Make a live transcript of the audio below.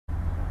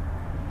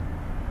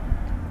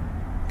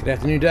Good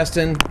afternoon,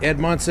 Dustin. Ed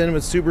Monson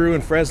with Subaru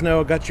in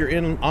Fresno. Got your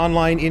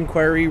online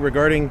inquiry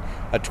regarding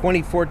a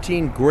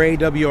 2014 gray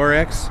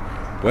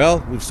WRX.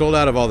 Well, we've sold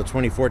out of all the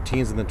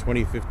 2014s, and the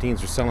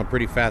 2015s are selling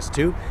pretty fast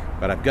too.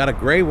 But I've got a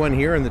gray one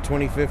here in the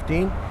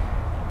 2015.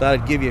 Thought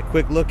I'd give you a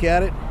quick look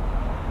at it.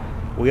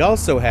 We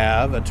also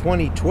have a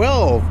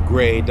 2012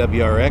 gray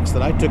WRX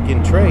that I took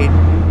in trade.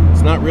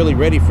 It's not really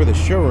ready for the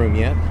showroom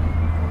yet,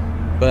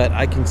 but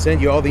I can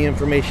send you all the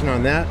information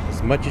on that,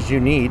 as much as you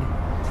need.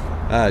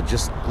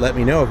 Just let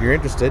me know if you're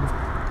interested.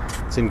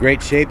 It's in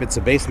great shape. It's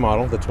a base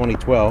model, the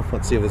 2012.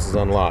 Let's see if this is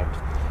unlocked.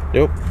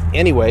 Nope.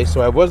 Anyway,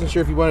 so I wasn't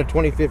sure if you wanted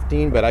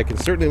 2015, but I can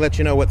certainly let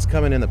you know what's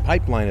coming in the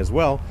pipeline as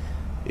well.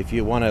 If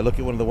you want to look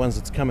at one of the ones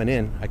that's coming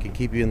in, I can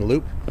keep you in the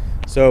loop.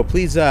 So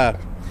please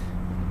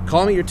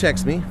call me or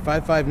text me,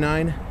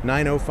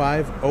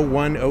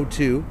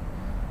 559-905-0102.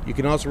 You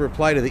can also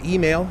reply to the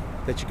email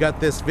that you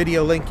got this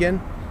video link in.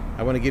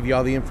 I want to give you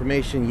all the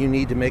information you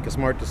need to make a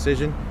smart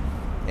decision.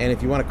 And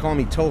if you want to call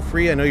me toll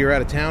free, I know you're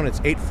out of town,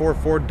 it's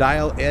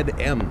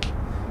 844-DIAL-ED-M.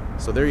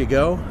 So there you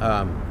go.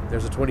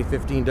 There's a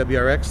 2015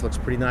 WRX, looks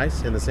pretty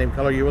nice, in the same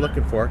color you were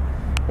looking for.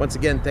 Once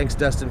again, thanks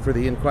Dustin for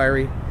the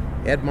inquiry.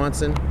 Ed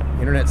Monson,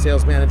 Internet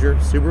Sales Manager,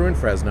 Subaru in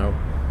Fresno,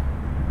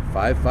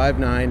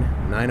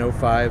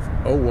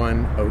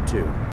 559-905-0102.